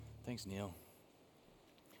Thanks, Neil.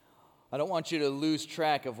 I don't want you to lose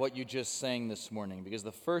track of what you just sang this morning, because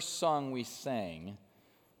the first song we sang,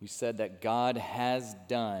 we said that God has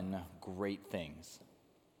done great things.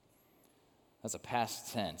 That's a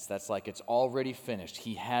past tense. That's like it's already finished.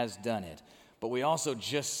 He has done it. But we also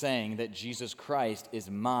just sang that Jesus Christ is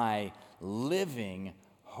my living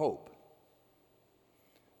hope.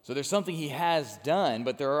 So there's something he has done,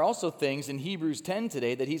 but there are also things in Hebrews 10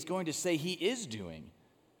 today that he's going to say he is doing.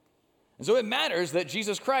 And so it matters that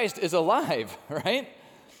Jesus Christ is alive, right?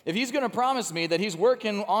 If he's going to promise me that he's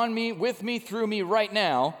working on me, with me, through me right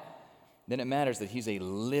now, then it matters that he's a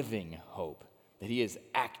living hope, that he is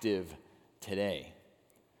active today.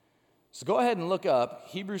 So go ahead and look up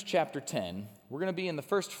Hebrews chapter 10. We're going to be in the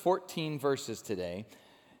first 14 verses today.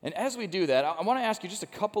 And as we do that, I want to ask you just a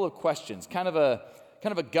couple of questions, kind of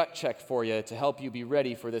a gut check for you to help you be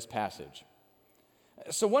ready for this passage.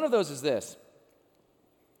 So one of those is this.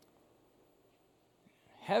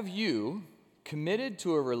 Have you committed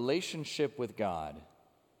to a relationship with God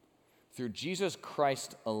through Jesus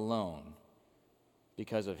Christ alone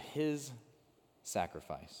because of his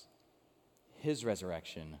sacrifice, his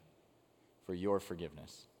resurrection for your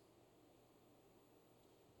forgiveness?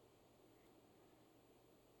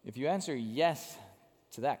 If you answer yes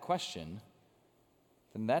to that question,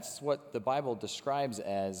 then that's what the Bible describes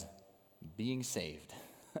as being saved.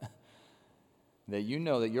 That you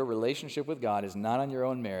know that your relationship with God is not on your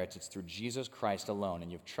own merits, it's through Jesus Christ alone,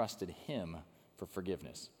 and you've trusted him for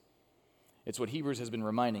forgiveness. It's what Hebrews has been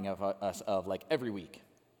reminding us of like every week.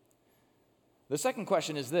 The second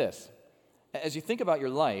question is this. As you think about your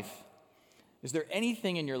life, is there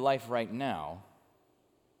anything in your life right now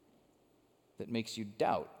that makes you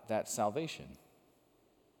doubt that salvation?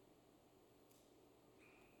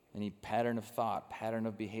 Any pattern of thought, pattern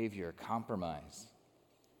of behavior, compromise?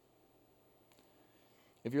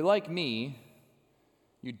 If you're like me,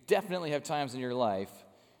 you definitely have times in your life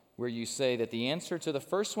where you say that the answer to the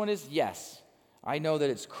first one is yes. I know that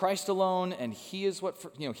it's Christ alone, and he is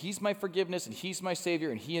he's my forgiveness, and he's my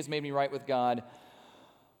Savior, and he has made me right with God.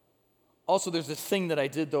 Also, there's this thing that I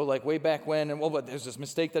did, though, like way back when, and but there's this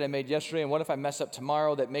mistake that I made yesterday, and what if I mess up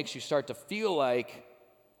tomorrow that makes you start to feel like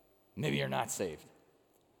maybe you're not saved?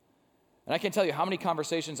 And I can't tell you how many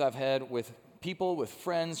conversations I've had with people, with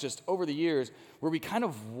friends, just over the years, where we kind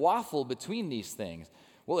of waffle between these things.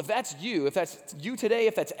 Well, if that's you today,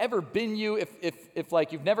 if that's ever been you, if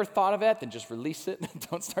like you've never thought of it, then just release it.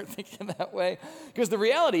 Don't start thinking that way. Because the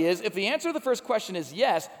reality is, if the answer to the first question is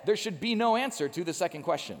yes, there should be no answer to the second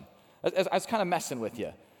question. I was kind of messing with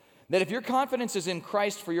you. That if your confidence is in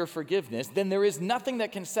Christ for your forgiveness, then there is nothing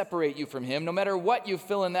that can separate you from him, no matter what you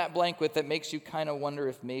fill in that blank with, that makes you kind of wonder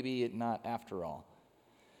if maybe it not after all.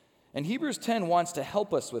 And Hebrews 10 wants to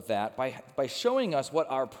help us with that by showing us what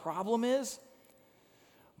our problem is,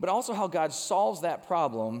 but also how God solves that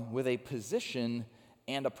problem with a position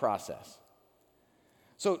and a process.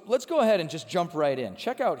 So let's go ahead and just jump right in.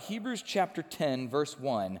 Check out Hebrews chapter 10, verse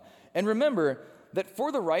 1. And remember that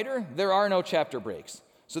for the writer, there are no chapter breaks.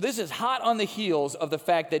 So this is hot on the heels of the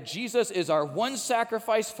fact that Jesus is our one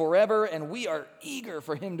sacrifice forever, and we are eager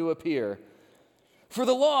for him to appear. For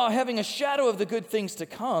the law, having a shadow of the good things to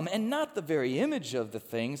come, and not the very image of the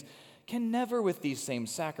things, can never with these same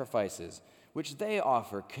sacrifices, which they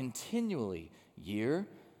offer continually, year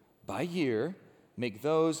by year, make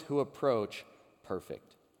those who approach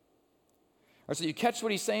perfect. All right, so you catch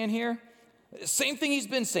what he's saying here? Same thing he's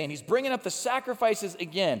been saying. He's bringing up the sacrifices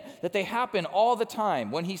again, that they happen all the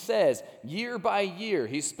time. When he says year by year,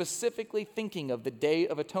 he's specifically thinking of the Day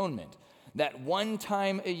of Atonement. That one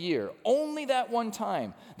time a year, only that one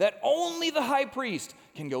time, that only the high priest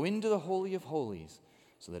can go into the Holy of Holies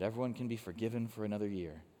so that everyone can be forgiven for another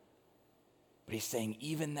year. But he's saying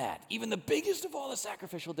even that, even the biggest of all the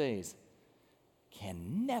sacrificial days,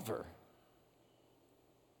 can never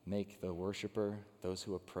make the worshiper, those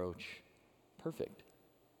who approach, perfect.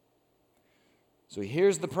 So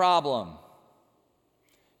here's the problem.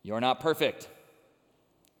 You're not perfect.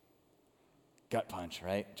 Gut punch,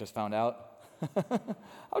 right? Just found out.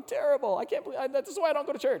 How terrible. I can't believe that's why I don't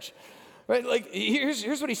go to church. Right? Like here's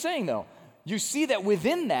what he's saying though. You see that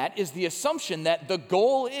within that is the assumption that the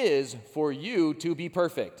goal is for you to be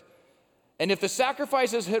perfect. And if the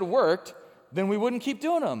sacrifices had worked, then we wouldn't keep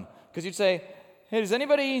doing them. Because you'd say, hey, does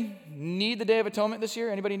anybody need the Day of Atonement this year?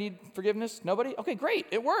 Anybody need forgiveness? Nobody? Okay, great.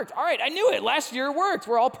 It worked. All right, I knew it. Last year it worked.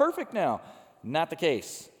 We're all perfect now. Not the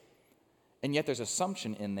case. And yet there's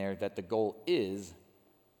assumption in there that the goal is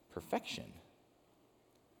perfection.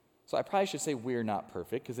 So I probably should say we're not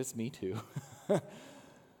perfect, because it's me too.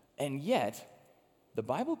 And yet, the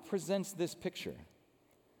Bible presents this picture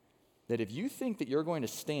that if you think that you're going to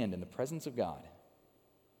stand in the presence of God,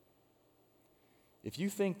 if you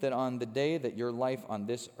think that on the day that your life on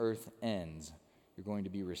this earth ends, you're going to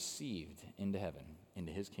be received into heaven,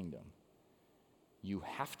 into his kingdom, you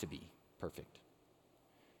have to be perfect.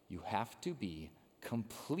 You have to be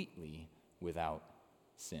completely without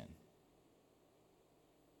sin.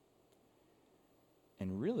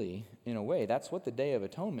 And really, in a way, that's what the Day of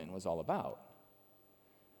Atonement was all about.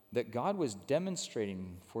 That God was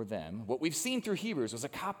demonstrating for them, what we've seen through Hebrews was a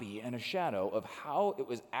copy and a shadow of how it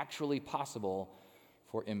was actually possible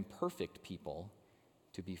for imperfect people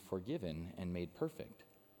to be forgiven and made perfect.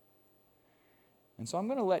 And so I'm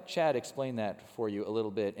going to let Chad explain that for you a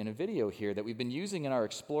little bit in a video here that we've been using in our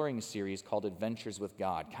exploring series called Adventures with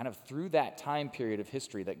God, kind of through that time period of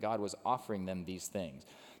history that God was offering them these things.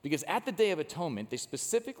 Because at the Day of Atonement, they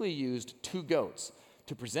specifically used 2 goats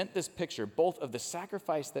to present this picture, both of the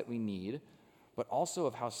sacrifice that we need, but also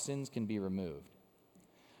of how sins can be removed.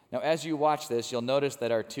 Now, as you watch this, you'll notice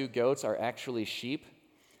that our 2 goats are actually sheep.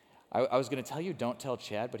 I was going to tell you, don't tell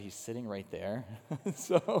Chad, but he's sitting right there.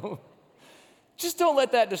 So just don't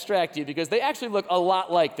let that distract you, because they actually look a lot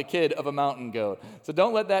like the kid of a mountain goat. So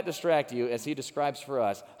don't let that distract you as he describes for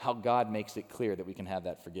us how God makes it clear that we can have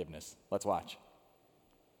that forgiveness. Let's watch.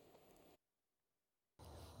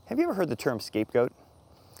 Have you ever heard the term scapegoat?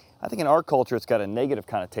 I think in our culture it's got a negative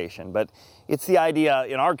connotation, but it's the idea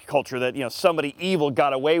in our culture that, somebody evil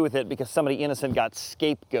got away with it because somebody innocent got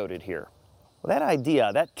scapegoated here. Well, that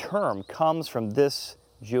idea, that term, comes from this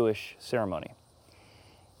Jewish ceremony.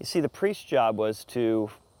 You see, the priest's job was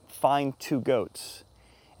to find 2 goats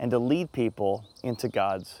and to lead people into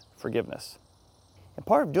God's forgiveness. And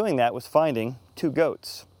part of doing that was finding 2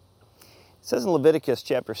 goats. It says in Leviticus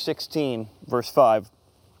chapter 16, verse 5,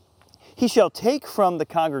 "He shall take from the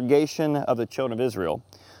congregation of the children of Israel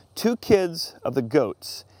 2 kids of the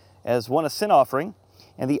goats, as one a sin offering,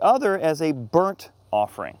 and the other as a burnt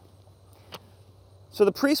offering." So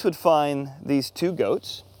the priest would find these 2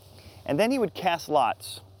 goats, and then he would cast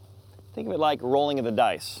lots. Think of it like rolling of the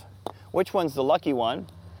dice. Which one's the lucky one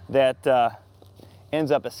that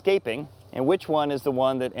ends up escaping, and which one is the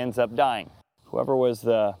one that ends up dying? Whoever was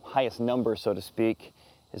the highest number, so to speak,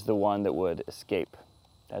 is the one that would escape.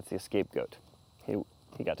 That's the scapegoat.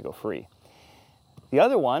 He got to go free. The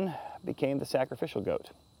other one became the sacrificial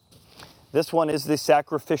goat. This one is the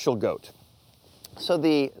sacrificial goat. So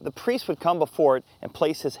the priest would come before it and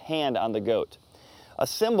place his hand on the goat, a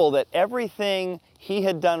symbol that everything he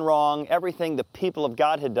had done wrong, everything the people of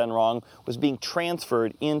God had done wrong, was being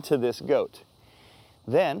transferred into this goat.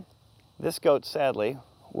 Then, this goat, sadly,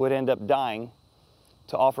 would end up dying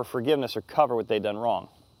to offer forgiveness or cover what they'd done wrong.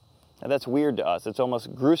 Now that's weird to us. It's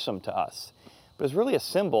almost gruesome to us. But it's really a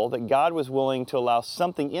symbol that God was willing to allow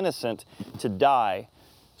something innocent to die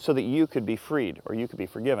so that you could be freed or you could be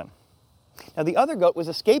forgiven. Now the other goat was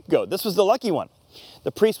a scapegoat. This was the lucky one.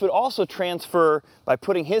 The priest would also transfer, by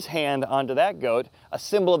putting his hand onto that goat, a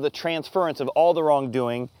symbol of the transference of all the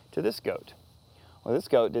wrongdoing to this goat. Well, this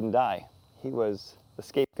goat didn't die. He was the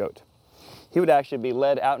scapegoat. He would actually be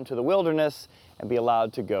led out into the wilderness and be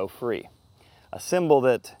allowed to go free. A symbol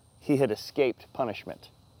that he had escaped punishment.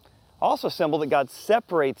 Also a symbol that God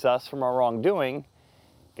separates us from our wrongdoing.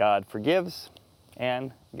 God forgives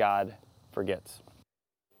and God forgets.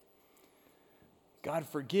 God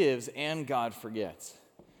forgives and God forgets.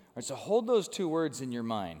 All right, so hold those 2 words in your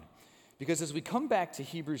mind, because as we come back to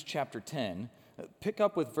Hebrews chapter 10, pick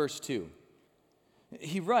up with verse 2.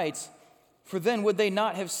 He writes, "For then would they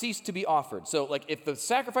not have ceased to be offered?" So if the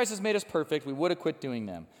sacrifices made us perfect, we would have quit doing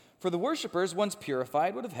them. "For the worshipers, once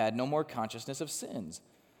purified, would have had no more consciousness of sins.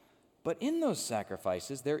 But in those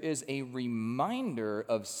sacrifices, there is a reminder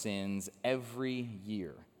of sins every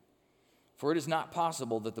year. For it is not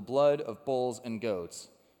possible that the blood of bulls and goats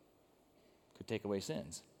could take away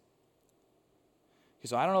sins." Okay,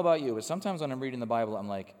 so I don't know about you, but sometimes when I'm reading the Bible, I'm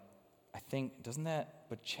like, I think, doesn't that,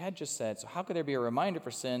 but Chad just said, so how could there be a reminder for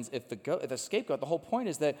sins if the scapegoat, the whole point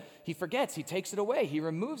is that he forgets, he takes it away, he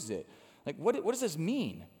removes it. What does this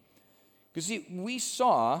mean? Because see, we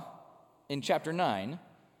saw in chapter 9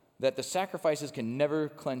 that the sacrifices can never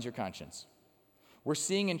cleanse your conscience. We're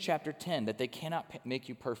seeing in chapter 10 that they cannot make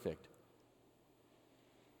you perfect.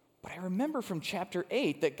 But I remember from chapter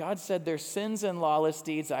 8 that God said, "Their sins and lawless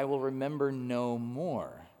deeds I will remember no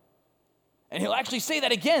more." And he'll actually say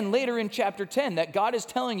that again later in chapter 10, that God is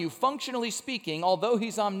telling you, functionally speaking, although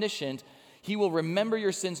he's omniscient, he will remember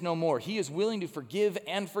your sins no more. He is willing to forgive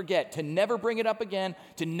and forget, to never bring it up again,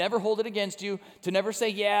 to never hold it against you, to never say,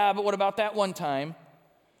 "Yeah, but what about that one time?"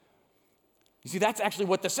 You see, that's actually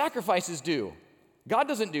what the sacrifices do. God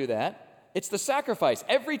doesn't do that. It's the sacrifice.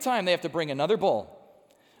 Every time they have to bring another bull,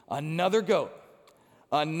 another goat,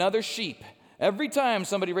 another sheep. Every time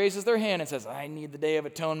somebody raises their hand and says, I need the Day of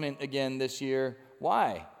Atonement again this year.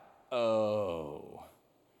 Why? Oh,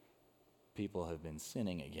 people have been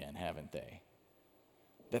sinning again, haven't they?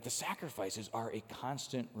 That the sacrifices are a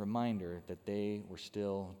constant reminder that they were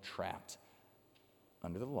still trapped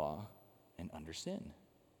under the law and under sin.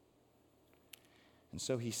 And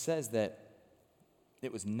so he says that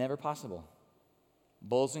it was never possible.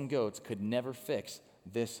 Bulls and goats could never fix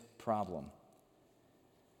this problem.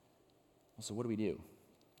 So what do?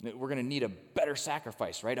 We're going to need a better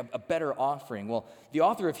sacrifice, right? A better offering. Well, the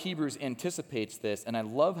author of Hebrews anticipates this, and I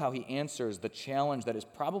love how he answers the challenge that is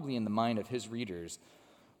probably in the mind of his readers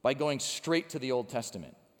by going straight to the Old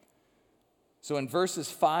Testament. So in verses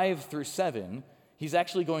 5 through 7, he's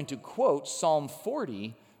actually going to quote Psalm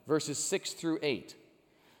 40, verses 6 through 8.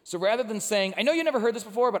 So rather than saying, I know you never heard this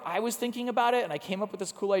before, but I was thinking about it, and I came up with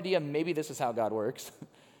this cool idea, maybe this is how God works.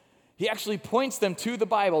 He actually points them to the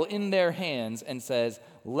Bible in their hands and says,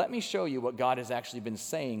 let me show you what God has actually been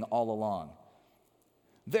saying all along.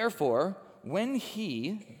 Therefore, when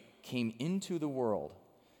he came into the world,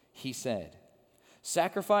 he said,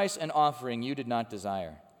 sacrifice and offering you did not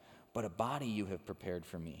desire, but a body you have prepared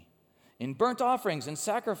for me. In burnt offerings and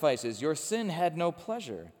sacrifices your sin had no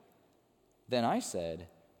pleasure. Then I said,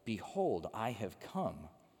 behold, I have come.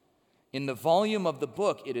 In the volume of the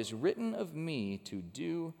book it is written of me to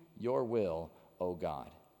do your will, O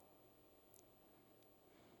God.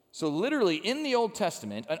 So literally in the Old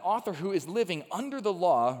Testament, an author who is living under the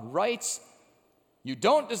law writes, you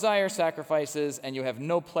don't desire sacrifices and you have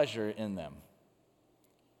no pleasure in them.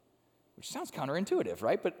 Which sounds counterintuitive,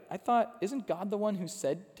 right? But I thought, isn't God the one who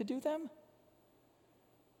said to do them?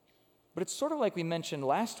 But it's sort of like we mentioned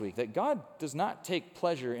last week, that God does not take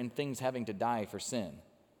pleasure in things having to die for sin.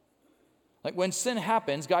 Like when sin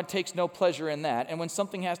happens, God takes no pleasure in that. And when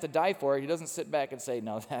something has to die for it, he doesn't sit back and say,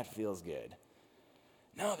 no, that feels good.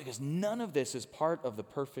 No, because none of this is part of the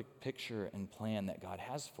perfect picture and plan that God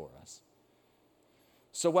has for us.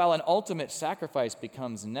 So while an ultimate sacrifice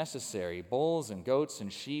becomes necessary, bulls and goats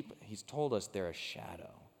and sheep, he's told us they're a shadow.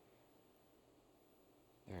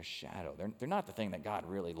 They're a shadow. They're not the thing that God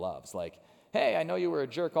really loves. Like, hey, I know you were a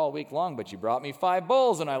jerk all week long, but you brought me 5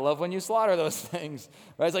 bulls, and I love when you slaughter those things.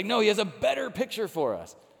 Right? It's like, no, he has a better picture for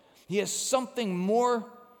us. He has something more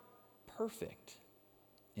perfect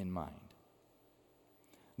in mind.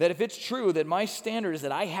 That if it's true that my standard is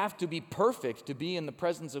that I have to be perfect to be in the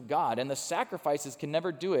presence of God, and the sacrifices can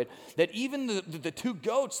never do it, that even the 2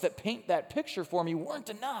 goats that paint that picture for me weren't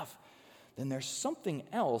enough, then there's something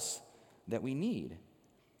else that we need.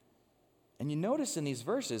 And you notice in these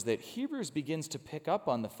verses that Hebrews begins to pick up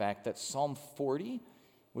on the fact that Psalm 40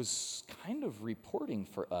 was kind of reporting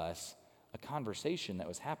for us a conversation that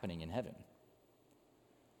was happening in heaven.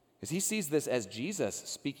 Because he sees this as Jesus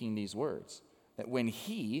speaking these words, that when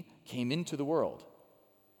he came into the world,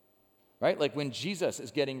 right? Like when Jesus is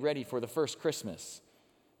getting ready for the first Christmas,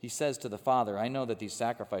 he says to the Father, I know that these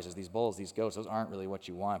sacrifices, these bulls, these goats, those aren't really what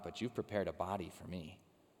you want, but you've prepared a body for me.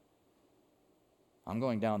 I'm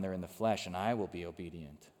going down there in the flesh, and I will be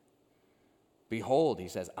obedient. Behold, he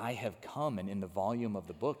says, I have come, and in the volume of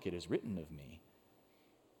the book it is written of me.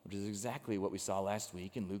 Which is exactly what we saw last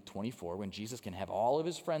week in Luke 24, when Jesus can have all of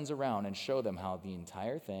his friends around and show them how the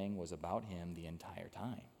entire thing was about him the entire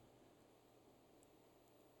time.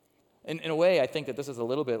 In a way, I think that this is a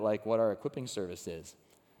little bit like what our equipping service is.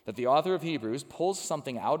 That the author of Hebrews pulls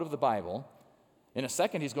something out of the Bible. In a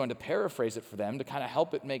second, he's going to paraphrase it for them to kind of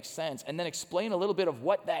help it make sense and then explain a little bit of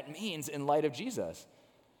what that means in light of Jesus,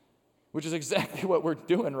 which is exactly what we're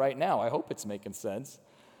doing right now. I hope it's making sense.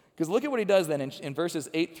 Because look at what he does then in verses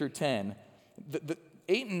 8 through 10. The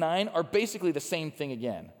 8 and 9 are basically the same thing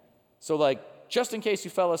again. So like, just in case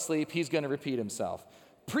you fell asleep, he's going to repeat himself.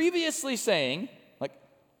 Previously saying,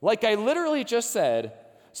 like I literally just said,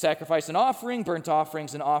 sacrifice and offering, burnt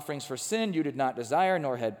offerings and offerings for sin you did not desire,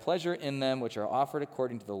 nor had pleasure in them, which are offered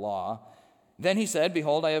according to the law. Then he said,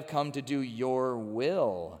 behold, I have come to do your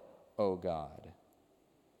will, O God.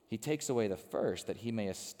 He takes away the first, that he may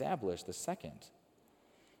establish the second.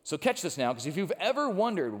 So catch this now, because if you've ever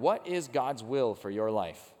wondered, what is God's will for your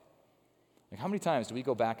life? Like how many times do we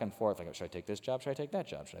go back and forth, like, should I take this job, should I take that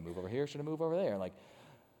job? Should I move over here, should I move over there? Like,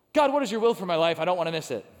 God, what is your will for my life? I don't want to miss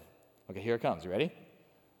it. Okay, here it comes. You ready?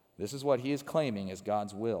 This is what he is claiming as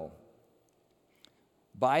God's will.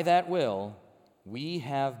 By that will, we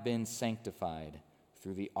have been sanctified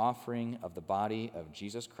through the offering of the body of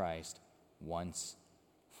Jesus Christ once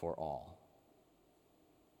for all.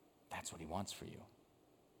 That's what he wants for you.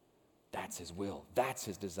 That's his will. That's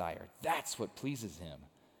his desire. That's what pleases him.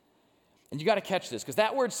 And you got to catch this, because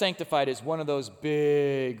that word sanctified is one of those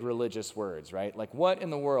big religious words, right? Like, what in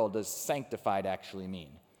the world does sanctified actually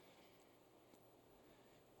mean?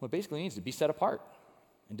 Well, it basically means to be set apart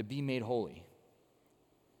and to be made holy.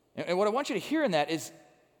 And what I want you to hear in that is,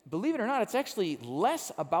 believe it or not, it's actually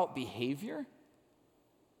less about behavior.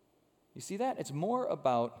 You see that? It's more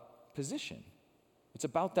about position. It's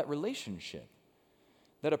about that relationship.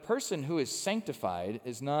 That a person who is sanctified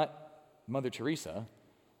is not Mother Teresa,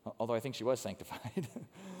 although I think she was sanctified.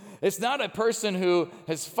 It's not a person who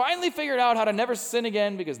has finally figured out how to never sin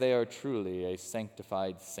again because they are truly a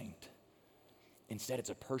sanctified saint. Instead, it's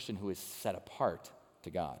a person who is set apart to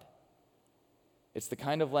God. It's the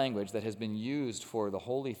kind of language that has been used for the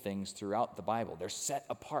holy things throughout the Bible. They're set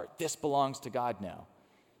apart. This belongs to God now.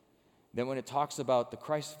 Then when it talks about the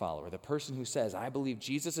Christ follower, the person who says, I believe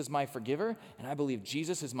Jesus is my forgiver, and I believe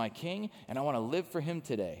Jesus is my king, and I want to live for him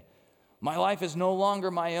today. My life is no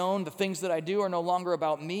longer my own. The things that I do are no longer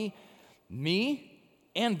about me. Me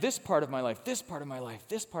and this part of my life, this part of my life,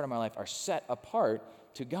 this part of my life are set apart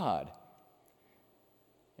to God.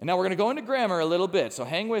 And now we're going to go into grammar a little bit, so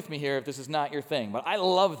hang with me here if this is not your thing. But I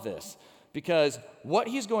love this, because what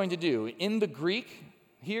he's going to do in the Greek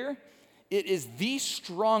here, it is the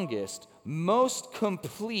strongest, most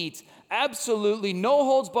complete, absolutely no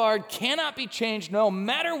holds barred, cannot be changed no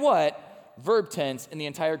matter what, verb tense in the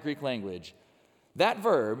entire Greek language. That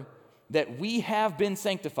verb, that we have been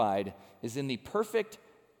sanctified, is in the perfect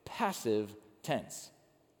passive tense.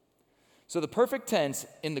 So the perfect tense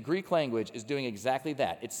in the Greek language is doing exactly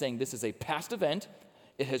that. It's saying this is a past event,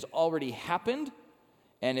 it has already happened,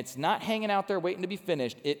 and it's not hanging out there waiting to be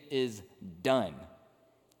finished. It is done,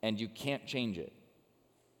 and you can't change it.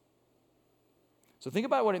 So think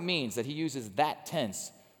about what it means that he uses that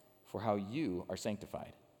tense for how you are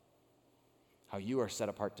sanctified, how you are set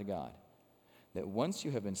apart to God. That once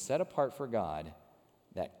you have been set apart for God,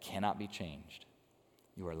 that cannot be changed.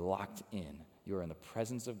 You are locked in. You are in the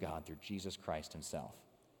presence of God through Jesus Christ himself.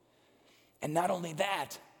 And not only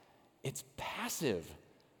that, it's passive.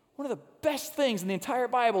 One of the best things in the entire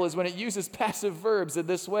Bible is when it uses passive verbs in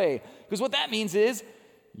this way. Because what that means is,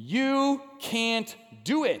 you can't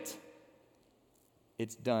do it.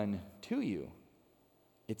 It's done to you.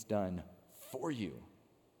 It's done for you.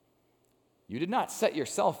 You did not set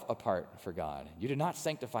yourself apart for God. You did not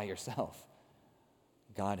sanctify yourself.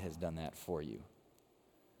 God has done that for you.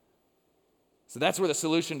 So that's where the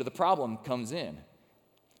solution to the problem comes in.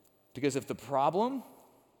 Because if the problem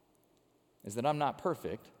is that I'm not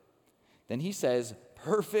perfect, then he says,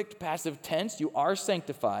 perfect passive tense, you are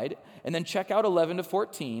sanctified. And then check out 11 to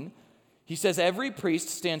 14. He says, every priest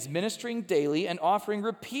stands ministering daily and offering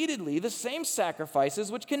repeatedly the same sacrifices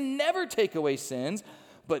which can never take away sins.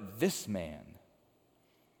 But this man,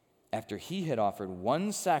 after he had offered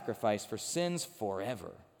one sacrifice for sins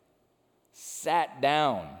forever, sat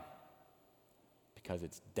down because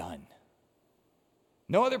it's done.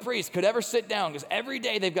 No other priest could ever sit down because every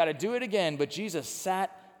day they've got to do it again, but Jesus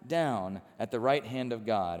sat down at the right hand of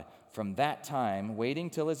God from that time,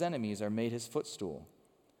 waiting till his enemies are made his footstool.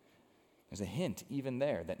 There's a hint even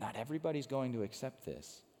there that not everybody's going to accept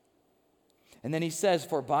this. And then he says,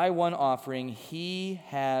 for by one offering he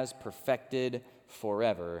has perfected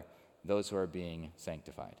forever those who are being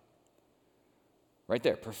sanctified. Right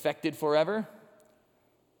there, perfected forever,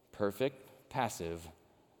 perfect passive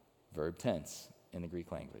verb tense in the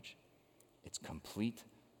Greek language. It's complete,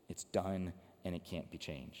 it's done, and it can't be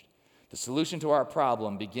changed. The solution to our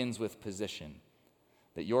problem begins with position,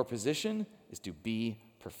 that your position is to be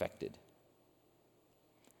perfected.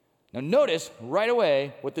 Now notice right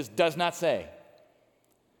away what this does not say.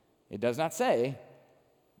 It does not say,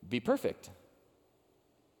 be perfect.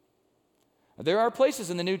 There are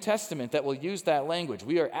places in the New Testament that will use that language.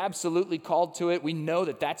 We are absolutely called to it. We know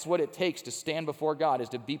that that's what it takes to stand before God, is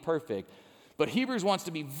to be perfect. But Hebrews wants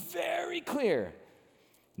to be very clear,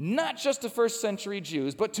 not just to first century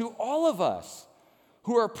Jews, but to all of us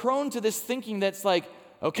who are prone to this thinking that's like,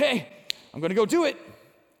 okay, I'm going to go do it.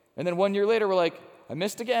 And then 1 year later, we're like, I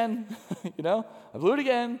missed again. I blew it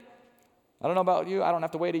again. I don't know about you. I don't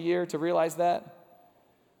have to wait a year to realize that.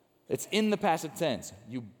 It's in the passive tense.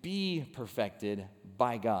 You be perfected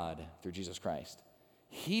by God through Jesus Christ.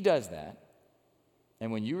 He does that.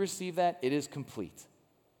 And when you receive that, it is complete.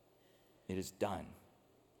 It is done.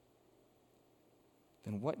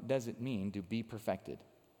 Then what does it mean to be perfected?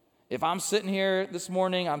 If I'm sitting here this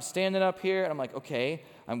morning, I'm standing up here, and I'm like, okay,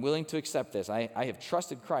 I'm willing to accept this. I have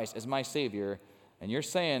trusted Christ as my Savior, and you're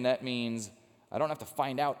saying that means I don't have to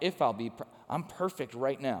find out if I'm perfect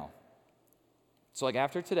right now. So like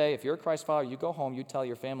after today, if you're a Christ follower, you go home, you tell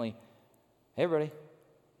your family, hey, everybody,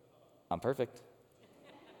 I'm perfect.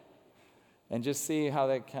 And just see how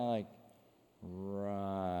they kind of like,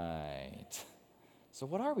 right. So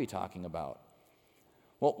what are we talking about?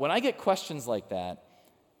 Well, when I get questions like that,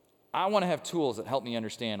 I want to have tools that help me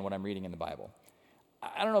understand what I'm reading in the Bible.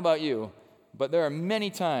 I don't know about you, but there are many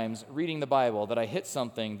times reading the Bible that I hit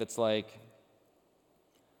something that's like,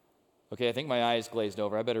 okay, I think my eyes glazed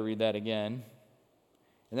over. I better read that again.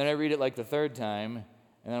 And then I read it like the third time, and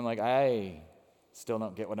then I'm like, I still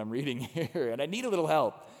don't get what I'm reading here, and I need a little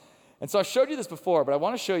help. And so I showed you this before, but I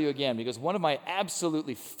want to show you again because one of my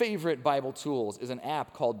absolutely favorite Bible tools is an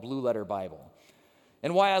app called Blue Letter Bible.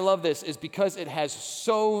 And why I love this is because it has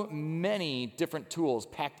so many different tools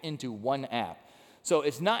packed into one app. So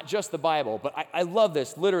it's not just the Bible, but I love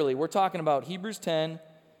this. Literally, we're talking about Hebrews 10.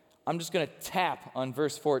 I'm just going to tap on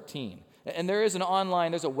verse 14. And there's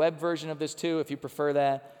a web version of this too, if you prefer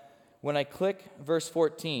that. When I click verse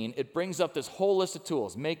 14, it brings up this whole list of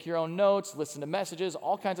tools. Make your own notes, listen to messages,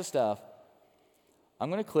 all kinds of stuff. I'm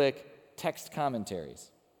going to click text commentaries.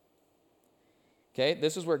 Okay,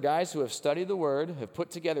 this is where guys who have studied the Word have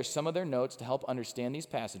put together some of their notes to help understand these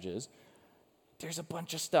passages. There's a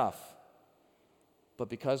bunch of stuff. But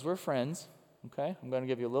because we're friends, okay, I'm going to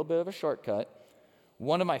give you a little bit of a shortcut.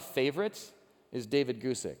 One of my favorites is David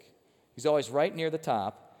Gusick. He's always right near the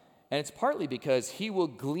top. And it's partly because he will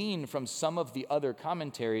glean from some of the other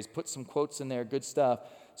commentaries, put some quotes in there, good stuff.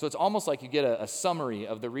 So it's almost like you get a summary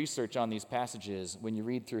of the research on these passages when you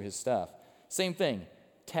read through his stuff. Same thing,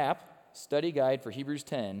 tap, study guide for Hebrews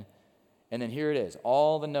 10, and then here it is,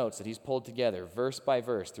 all the notes that he's pulled together, verse by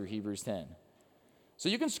verse through Hebrews 10. So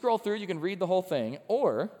you can scroll through, you can read the whole thing,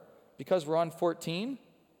 or, because we're on 14,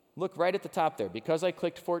 look right at the top there. Because I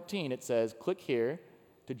clicked 14, it says, click here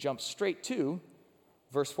to jump straight to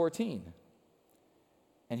verse 14.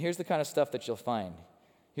 And here's the kind of stuff that you'll find.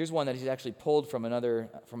 Here's one that he's actually pulled from another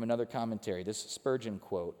commentary, this Spurgeon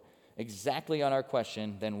quote, exactly on our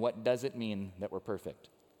question, then what does it mean that we're perfect?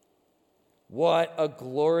 What a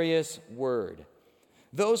glorious word.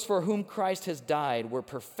 Those for whom Christ has died were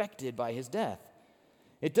perfected by his death.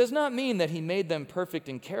 It does not mean that he made them perfect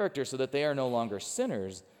in character so that they are no longer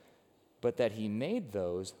sinners, but that he made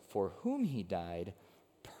those for whom he died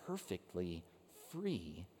perfectly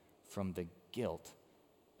free from the guilt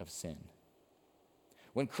of sin.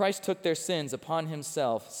 When Christ took their sins upon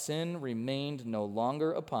himself, sin remained no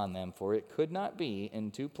longer upon them, for it could not be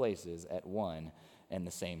in two places at one and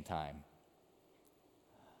the same time.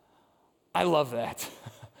 I love that.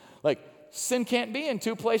 Like, sin can't be in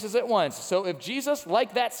two places at once. So if Jesus,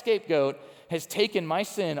 like that scapegoat, has taken my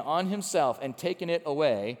sin on himself and taken it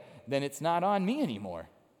away, then it's not on me anymore.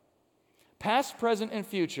 Past, present, and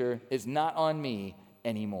future is not on me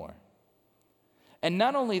anymore. And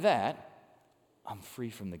not only that, I'm free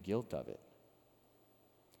from the guilt of it.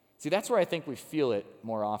 See, that's where I think we feel it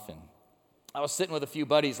more often. I was sitting with a few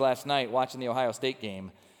buddies last night watching the Ohio State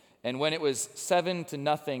game, and when it was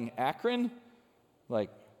 7-0 Akron,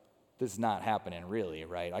 like, this is not happening really,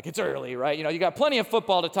 right? Like, it's early, right? You got plenty of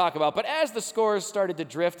football to talk about, but as the scores started to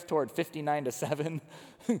drift toward 59-7,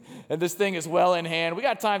 and this thing is well in hand, we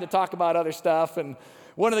got time to talk about other stuff, and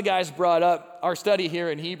one of the guys brought up our study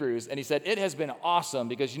here in Hebrews, and he said, it has been awesome,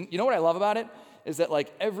 because you know what I love about it? Is that,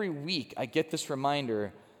 like, every week I get this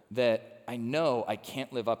reminder that I know I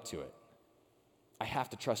can't live up to it. I have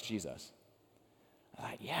to trust Jesus. I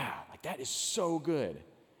thought, yeah, like, that is so good.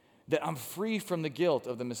 That I'm free from the guilt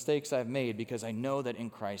of the mistakes I've made because I know that in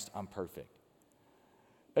Christ I'm perfect.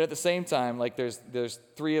 But at the same time, like there's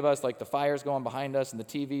three of us, like the fire's going behind us and the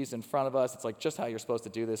TV's in front of us. It's like just how you're supposed to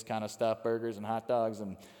do this kind of stuff, burgers and hot dogs.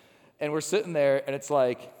 And we're sitting there and it's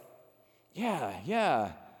like,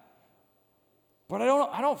 yeah. But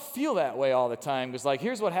I don't feel that way all the time because like,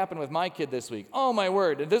 here's what happened with my kid this week. Oh, my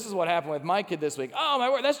word. And this is what happened with my kid this week. Oh, my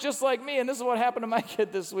word. That's just like me. And this is what happened to my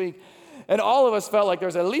kid this week. And all of us felt like there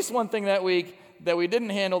was at least one thing that week that we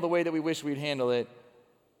didn't handle the way that we wish we'd handle it.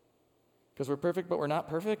 Because we're perfect, but we're not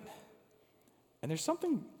perfect. And there's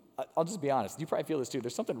something, I'll just be honest, you probably feel this too.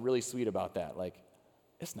 There's something really sweet about that. Like,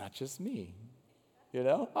 it's not just me.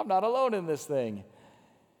 I'm not alone in this thing.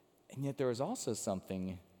 And yet there is also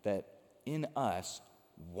something that in us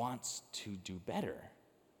wants to do better.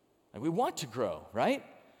 Like we want to grow, right?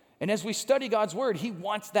 And as we study God's word, he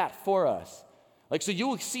wants that for us. Like, so you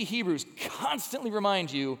will see Hebrews constantly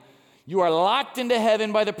remind you, you are locked into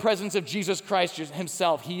heaven by the presence of Jesus Christ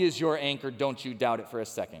himself. He is your anchor. Don't you doubt it for a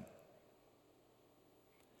second.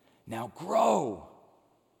 Now grow.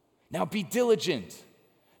 Now be diligent.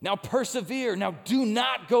 Now persevere. Now do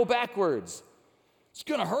not go backwards. It's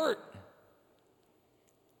going to hurt.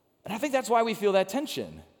 And I think that's why we feel that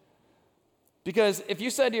tension. Because if you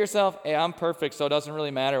said to yourself, hey, I'm perfect, so it doesn't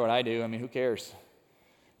really matter what I do, I mean, who cares?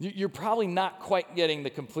 You're probably not quite getting the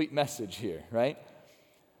complete message here, right?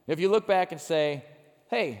 If you look back and say,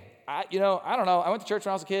 hey, I don't know, I went to church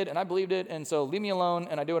when I was a kid and I believed it, and so leave me alone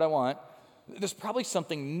and I do what I want, there's probably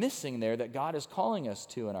something missing there that God is calling us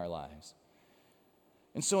to in our lives.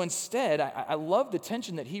 And so instead, I love the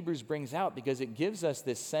tension that Hebrews brings out because it gives us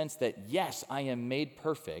this sense that, yes, I am made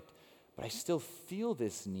perfect, but I still feel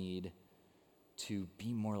this need to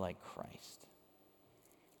be more like Christ.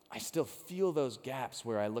 I still feel those gaps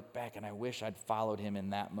where I look back and I wish I'd followed him in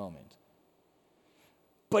that moment.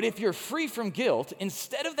 But if you're free from guilt,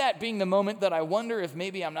 instead of that being the moment that I wonder if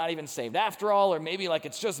maybe I'm not even saved after all, or maybe like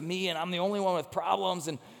it's just me and I'm the only one with problems,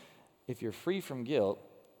 and if you're free from guilt,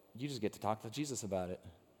 you just get to talk to Jesus about it.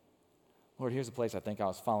 Lord, here's a place I think I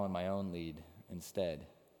was following my own lead instead.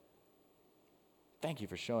 Thank you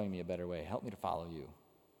for showing me a better way. Help me to follow you,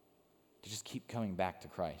 to just keep coming back to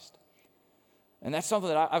Christ. And that's something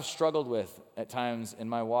that I've struggled with at times in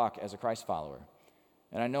my walk as a Christ follower.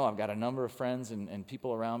 And I know I've got a number of friends and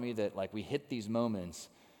people around me that like we hit these moments.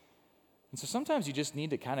 And so sometimes you just need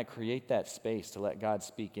to kind of create that space to let God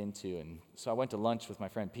speak into. And so I went to lunch with my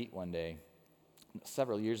friend Pete one day,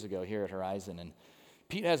 several years ago here at Horizon, and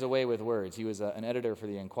Pete has a way with words. He was an editor for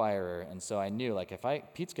the Inquirer, and so I knew, like,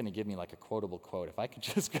 Pete's going to give me, like, a quotable quote. If I could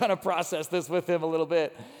just kind of process this with him a little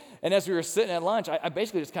bit. And as we were sitting at lunch, I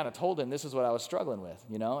basically just kind of told him this is what I was struggling with,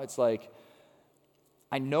 you know? It's like,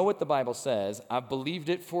 I know what the Bible says. I've believed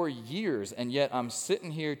it for years, and yet I'm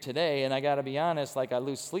sitting here today, and I got to be honest, like, I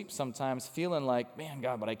lose sleep sometimes feeling like, man,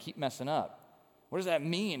 God, but I keep messing up. What does that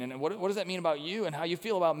mean? And what does that mean about you and how you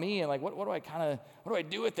feel about me? And like, what do I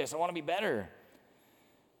do with this? I want to be better.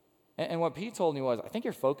 And what Pete told me was, I think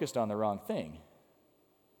you're focused on the wrong thing.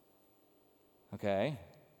 Okay?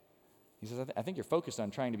 He says, I think you're focused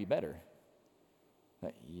on trying to be better.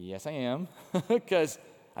 Yes, I am. Because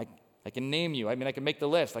I can name you. I mean, I can make the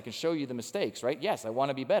list. I can show you the mistakes, right? Yes, I want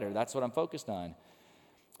to be better. That's what I'm focused on.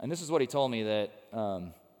 And this is what he told me that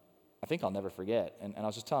I think I'll never forget. And I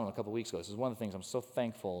was just telling him a couple weeks ago, this is one of the things I'm so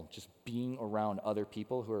thankful just being around other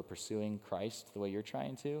people who are pursuing Christ the way you're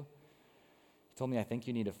trying to. He told me, I think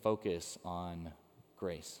you need to focus on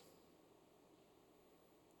grace.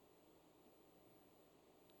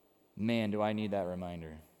 Man, do I need that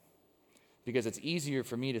reminder. Because it's easier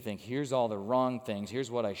for me to think, here's all the wrong things, here's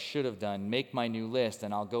what I should have done, make my new list,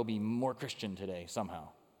 and I'll go be more Christian today somehow.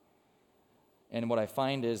 And what I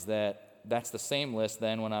find is that that's the same list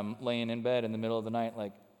then when I'm laying in bed in the middle of the night,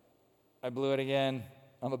 like, I blew it again.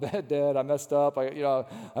 I'm a bad dad. I messed up. I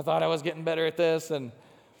thought I was getting better at this. And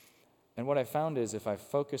what I found is if I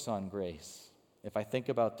focus on grace, if I think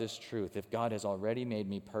about this truth, if God has already made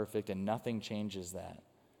me perfect and nothing changes that,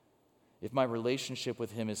 if my relationship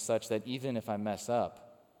with him is such that even if I mess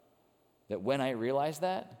up, that when I realize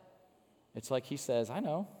that, it's like he says, I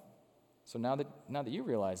know. So now that you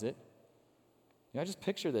realize it, I just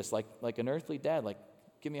picture this like an earthly dad, like,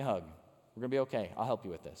 give me a hug. We're going to be okay. I'll help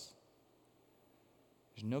you with this.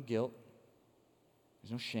 There's no guilt.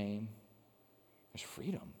 There's no shame. There's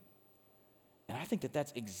freedom. And I think that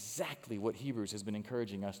that's exactly what Hebrews has been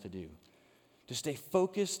encouraging us to do. To stay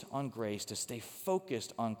focused on grace, to stay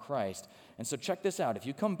focused on Christ. And so check this out. If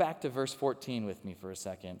you come back to verse 14 with me for a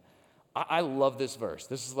second, I love this verse.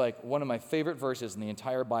 This is like one of my favorite verses in the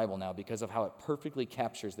entire Bible now because of how it perfectly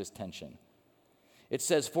captures this tension. It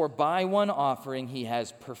says, for by one offering he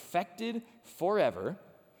has perfected forever,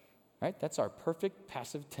 right? That's our perfect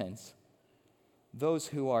passive tense, those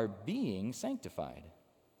who are being sanctified.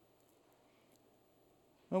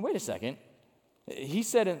 Well, wait a second. He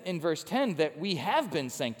said in verse 10 that we have been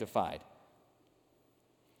sanctified.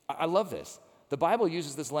 I love this. The Bible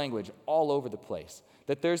uses this language all over the place,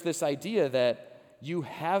 that there's this idea that you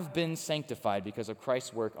have been sanctified because of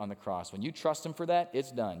Christ's work on the cross. When you trust him for that,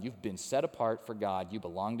 it's done. You've been set apart for God. You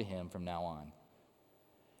belong to him from now on.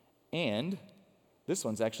 And this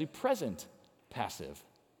one's actually present passive.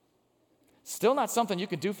 Still not something you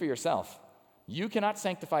can do for yourself. You cannot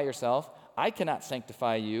sanctify yourself. I cannot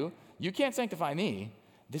sanctify you. You can't sanctify me.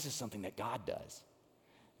 This is something that God does,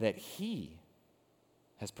 that he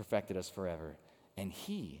has perfected us forever, and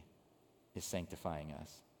he is sanctifying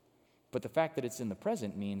us. But the fact that it's in the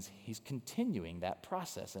present means he's continuing that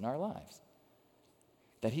process in our lives.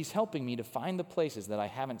 That he's helping me to find the places that I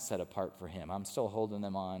haven't set apart for him. I'm still holding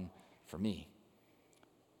them on for me.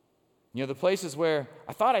 You know, the places where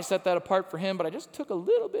I thought I set that apart for him, but I just took a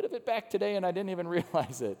little bit of it back today and I didn't even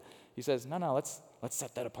realize it. He says, no, let's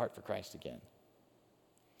set that apart for Christ again.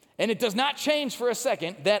 And it does not change for a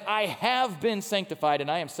second that I have been sanctified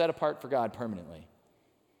and I am set apart for God permanently.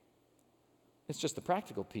 It's just the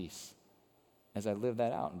practical piece as I live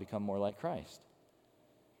that out and become more like Christ.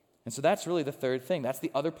 And so that's really the third thing. That's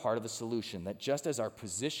the other part of the solution, that just as our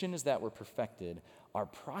position is that we're perfected, our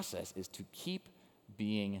process is to keep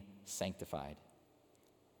being sanctified.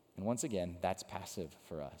 And once again, that's passive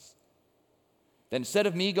for us. Then instead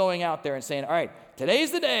of me going out there and saying, all right,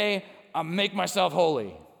 today's the day, I'll make myself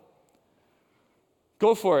holy.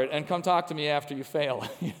 Go for it and come talk to me after you fail.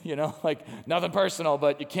 Like nothing personal,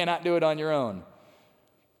 but you cannot do it on your own.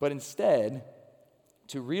 But instead,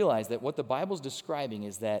 to realize that what the Bible's describing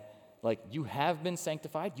is that, like, you have been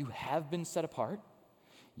sanctified, you have been set apart,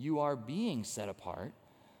 you are being set apart,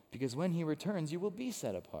 because when he returns, you will be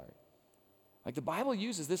set apart. Like the Bible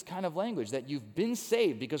uses this kind of language, that you've been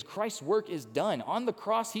saved because Christ's work is done. On the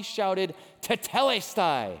cross, he shouted,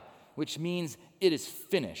 tetelestai, which means it is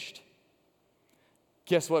finished.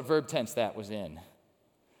 Guess what verb tense that was in?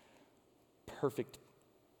 Perfect.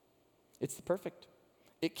 It's the perfect.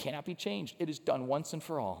 It cannot be changed. It is done once and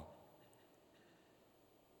for all.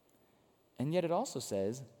 And yet it also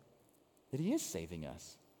says that he is saving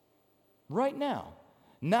us right now.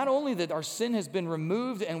 Not only that our sin has been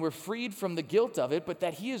removed and we're freed from the guilt of it, but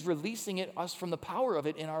that he is releasing us from the power of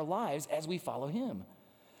it in our lives as we follow him.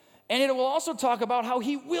 And it will also talk about how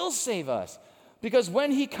he will save us, because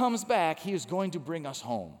when he comes back, he is going to bring us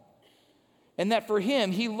home. And that for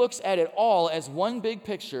him, he looks at it all as one big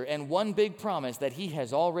picture and one big promise that he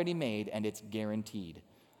has already made, and it's guaranteed.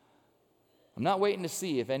 I'm not waiting to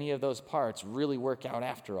see if any of those parts really work out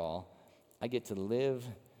after all. I get to live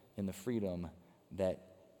in the freedom that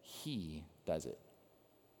he does it.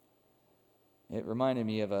 It reminded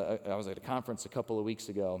me of I was at a conference a couple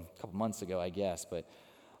months ago, I guess, but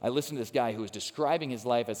I listened to this guy who was describing his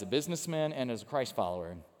life as a businessman and as a Christ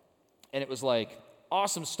follower. And it was like,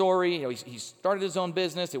 awesome story. He started his own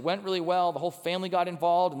business. It went really well. The whole family got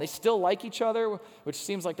involved, and they still like each other, which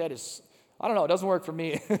seems like that is, I don't know, it doesn't work for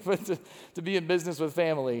me but to be in business with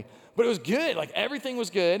family. But it was good. Like, everything was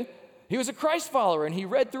good. He was a Christ follower, and he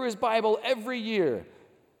read through his Bible every year.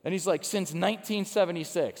 And he's like, since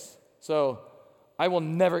 1976. So I will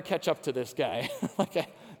never catch up to this guy.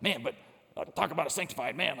 But talk about a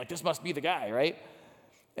sanctified man. Like, this must be the guy, right?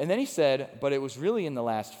 And then he said, but it was really in the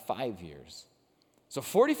last 5 years. So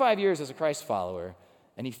 45 years as a Christ follower,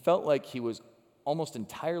 and he felt like he was almost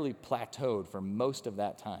entirely plateaued for most of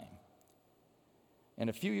that time. And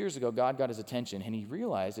a few years ago, God got his attention, and he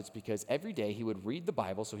realized it's because every day he would read the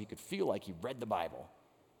Bible so he could feel like he read the Bible.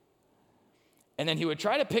 And then he would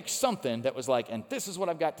try to pick something that was like, and this is what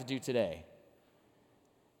I've got to do today.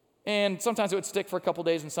 And sometimes it would stick for a couple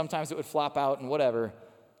days, and sometimes it would flop out and whatever.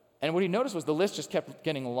 And what he noticed was the list just kept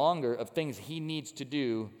getting longer of things he needs to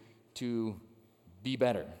do to be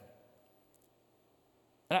better.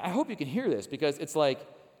 And I hope you can hear this, because it's like,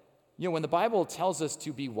 when the Bible tells us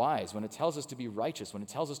to be wise, when it tells us to be righteous, when it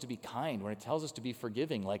tells us to be kind, when it tells us to be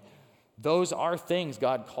forgiving, like, those are things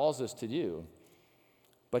God calls us to do.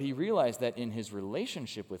 But he realized that in his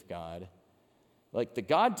relationship with God, like, the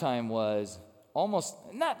God time was almost,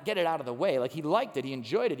 not get it out of the way, like, he liked it, he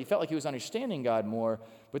enjoyed it, he felt like he was understanding God more,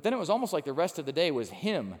 but then it was almost like the rest of the day was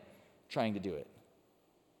him trying to do it.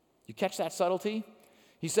 You catch that subtlety?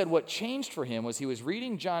 He said what changed for him was he was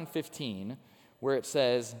reading John 15, where it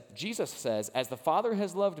says, Jesus says, as the Father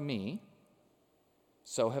has loved me,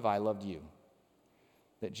 so have I loved you.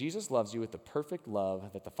 That Jesus loves you with the perfect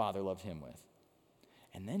love that the Father loved him with.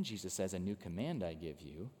 And then Jesus says, a new command I give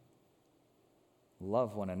you,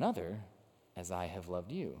 love one another as I have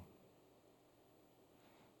loved you.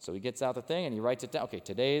 So he gets out the thing and he writes it down. Okay,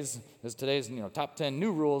 today's top 10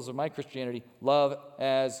 new rules of my Christianity. Love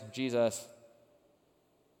as Jesus.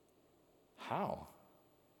 How?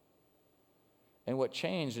 And what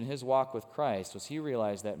changed in his walk with Christ was he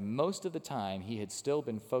realized that most of the time he had still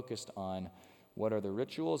been focused on what are the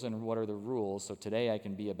rituals and what are the rules, so today I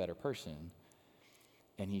can be a better person.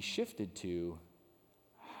 And he shifted to,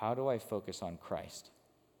 how do I focus on Christ?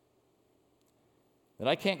 That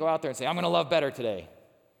I can't go out there and say, I'm going to love better today.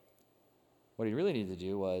 What he really needed to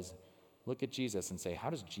do was look at Jesus and say,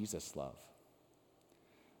 how does Jesus love?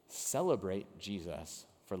 Celebrate Jesus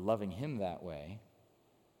for loving him that way,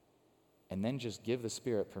 and then just give the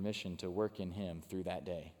Spirit permission to work in him through that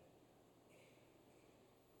day.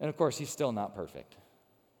 And of course, he's still not perfect,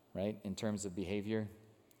 right, in terms of behavior,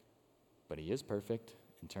 but he is perfect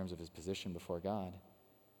in terms of his position before God.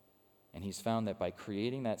 And he's found that by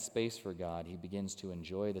creating that space for God, he begins to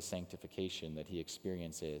enjoy the sanctification that he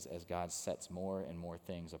experiences as God sets more and more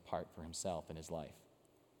things apart for himself in his life.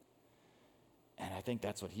 And I think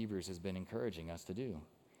that's what Hebrews has been encouraging us to do.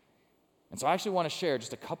 And so I actually want to share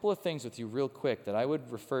just a couple of things with you real quick that I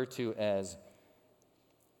would refer to as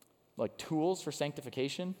like tools for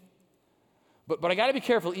sanctification. But I got to be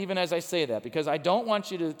careful even as I say that, because I don't want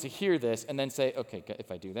you to hear this and then say, okay, if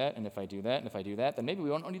I do that, and if I do that, and if I do that, then maybe we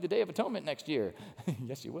won't need the Day of Atonement next year.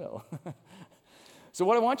 Yes, you will. So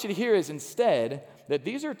what I want you to hear is instead that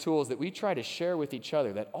these are tools that we try to share with each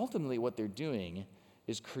other, that ultimately what they're doing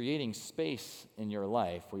is creating space in your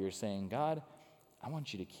life where you're saying, God, I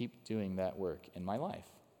want you to keep doing that work in my life.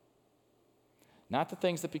 Not the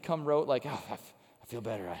things that become rote, like, oh, I feel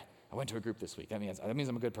better. I went to a group this week. That means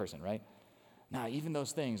I'm a good person, right? Now, even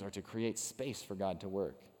those things are to create space for God to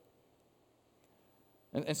work.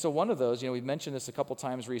 And so one of those, we've mentioned this a couple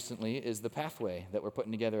times recently, is the pathway that we're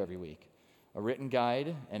putting together every week. A written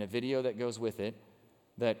guide and a video that goes with it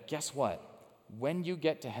that, guess what? When you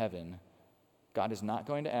get to heaven, God is not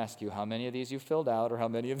going to ask you how many of these you filled out or how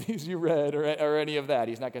many of these you read or any of that.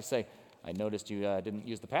 He's not going to say, I noticed you didn't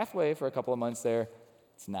use the pathway for a couple of months there.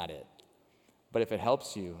 It's not it. But if it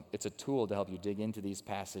helps you, it's a tool to help you dig into these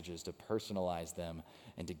passages, to personalize them,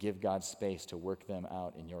 and to give God space to work them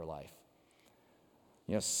out in your life.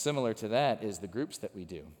 Similar to that is the groups that we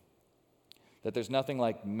do. That there's nothing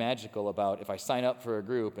like magical about if I sign up for a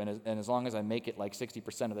group, and as long as I make it like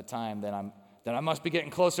 60% of the time, then I must be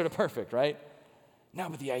getting closer to perfect, right? No,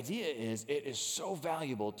 but the idea is it is so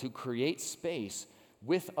valuable to create space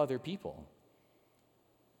with other people.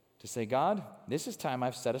 To say, God, this is time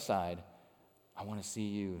I've set aside. I want to see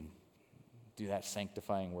you do that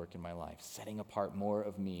sanctifying work in my life, setting apart more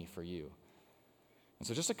of me for you. And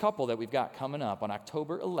so just a couple that we've got coming up on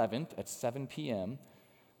October 11th at 7 p.m.,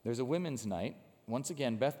 there's a women's night. Once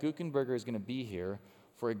again, Beth Guckenberger is going to be here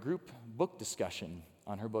for a group book discussion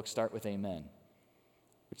on her book, Start With Amen.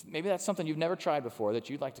 Maybe that's something you've never tried before, that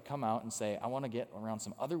you'd like to come out and say, I want to get around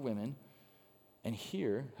some other women and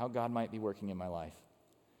hear how God might be working in my life.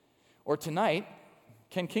 Or tonight,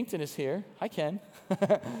 Ken Kington is here. Hi, Ken.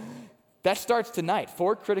 That starts tonight.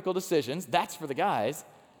 4 critical decisions. That's for the guys.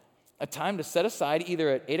 A time to set aside either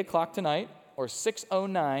at 8 o'clock tonight or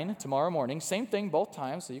 6:09 tomorrow morning. Same thing both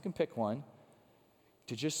times, so you can pick one.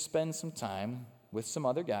 To just spend some time with some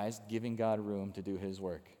other guys, giving God room to do his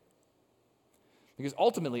work. Because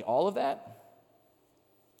ultimately, all of that,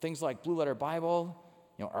 things like Blue Letter Bible,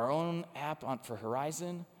 our own app for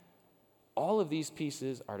Horizon, all of these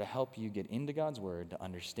pieces are to help you get into God's Word, to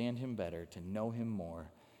understand him better, to know him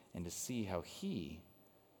more, and to see how he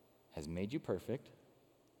has made you perfect,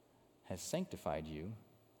 has sanctified you,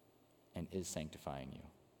 and is sanctifying you.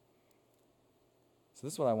 So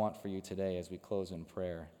this is what I want for you today as we close in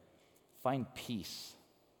prayer. Find peace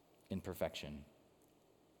in perfection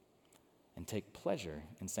and take pleasure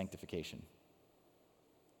in sanctification.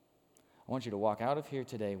 I want you to walk out of here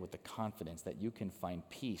today with the confidence that you can find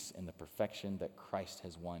peace in the perfection that Christ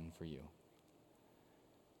has won for you.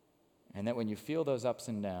 And that when you feel those ups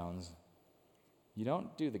and downs, you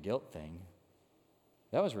don't do the guilt thing.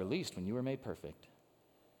 That was released when you were made perfect.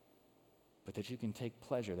 But that you can take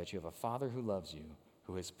pleasure that you have a Father who loves you,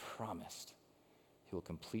 who has promised he will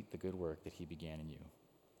complete the good work that he began in you.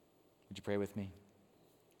 Would you pray with me?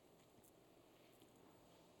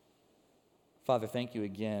 Father, thank you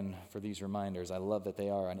again for these reminders. I love that they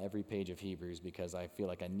are on every page of Hebrews because I feel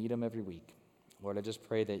like I need them every week. Lord, I just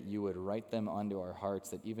pray that you would write them onto our hearts,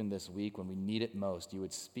 that even this week when we need it most, you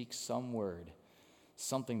would speak some word,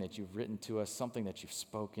 something that you've written to us, something that you've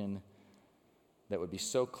spoken that would be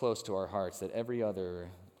so close to our hearts that every other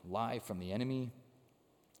lie from the enemy,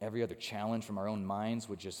 every other challenge from our own minds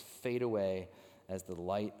would just fade away as the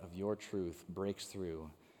light of your truth breaks through.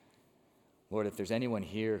 Lord, if there's anyone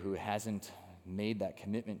here who hasn't made that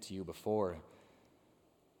commitment to you before,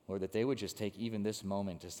 Lord, that they would just take even this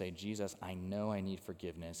moment to say, Jesus, I know I need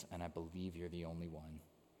forgiveness, and I believe you're the only one.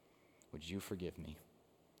 Would you forgive me?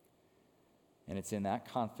 And it's in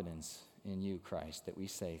that confidence in you, Christ, that we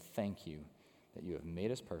say thank you that you have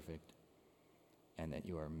made us perfect and that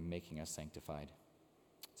you are making us sanctified.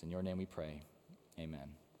 It's in your name we pray.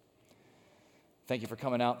 Amen. Thank you for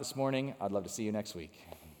coming out this morning. I'd love to see you next week.